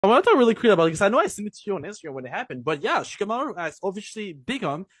What I thought really cool about it, because I know I sent it to you on Instagram when it happened, but yeah, Shikamaru has obviously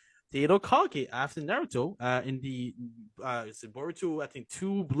become the Hokage after Naruto in the it's in Boruto, I think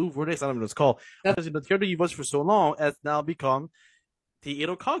two blue vortex, I don't know what it's called. That's Because the character he was for so long has now become the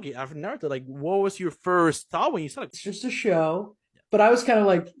Hokage after Naruto. Like, what was your first thought when you saw it? just a show. But I was kind of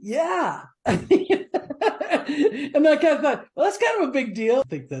like, yeah. And I kind of thought, well, that's kind of a big deal. I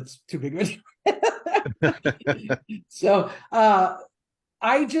think that's too big of a deal. So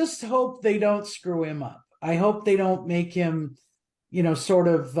I just hope they don't screw him up. I hope they don't make him, sort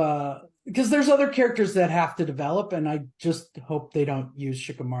of because there's other characters that have to develop, and I just hope they don't use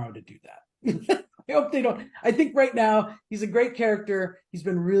Shikamaru to do that. I hope they don't. I think right now he's a great character. He's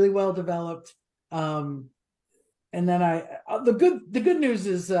been really well developed. Um, and then the good news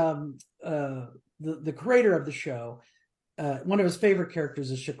is the creator of the show, one of his favorite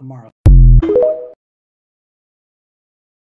characters is Shikamaru.